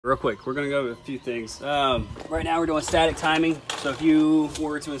Real quick, we're gonna go over a few things. Right now we're doing static timing. So if you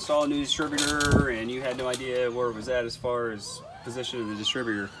were to install a new distributor and you had no idea where it was at as far as position of the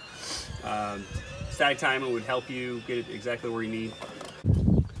distributor, static timing would help you get it exactly where you need.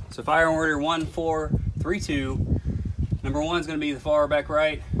 So fire order 1, 4, 3, 2. Number 1 is gonna be the far back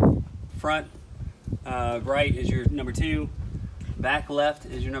right. Front right is your number 2. Back left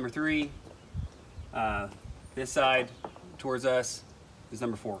is your number 3. This side towards us is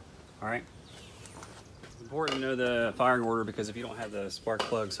number 4. All right. It's important to know the firing order because if you don't have the spark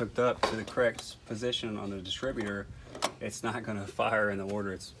plugs hooked up to the correct position on the distributor, it's not going to fire in the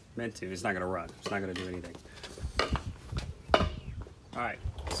order it's meant to. It's not going to run. It's not going to do anything. All right.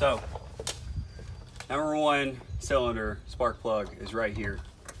 So number 1 cylinder spark plug is right here.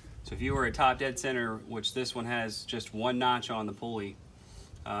 So if you were at top dead center, which this one has just 1 notch on the pulley,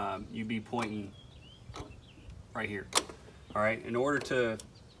 you'd be pointing right here. All right, in order to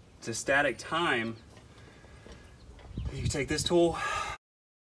static time, you take this tool,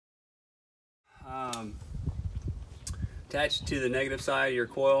 attach it to the negative side of your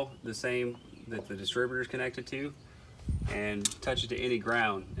coil, the same that the distributor is connected to, and touch it to any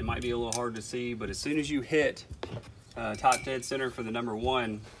ground. It might be a little hard to see, but as soon as you hit top dead center for the number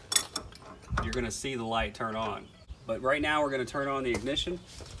 1, you're gonna see the light turn on. But right now we're gonna turn on the ignition.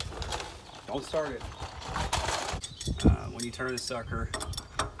 Don't start it. When you turn the sucker,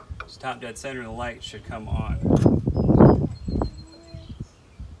 it's top dead center, the light should come on.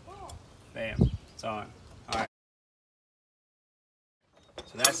 Bam, it's on. All right.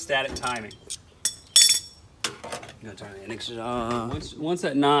 So that's static timing. I'm gonna turn the ignition on. Once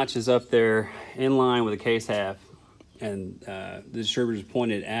that notch is up there in line with the case half, and the distributor is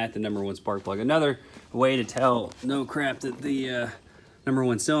pointed at the number 1 spark plug. Another way to tell, no crap, that the number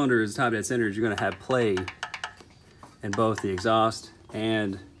 1 cylinder is top dead center is you're gonna have play in both the exhaust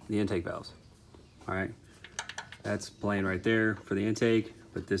and the intake valves. All right, that's playing right there for the intake,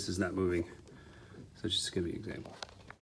 but this is not moving. So it's just gonna be an example.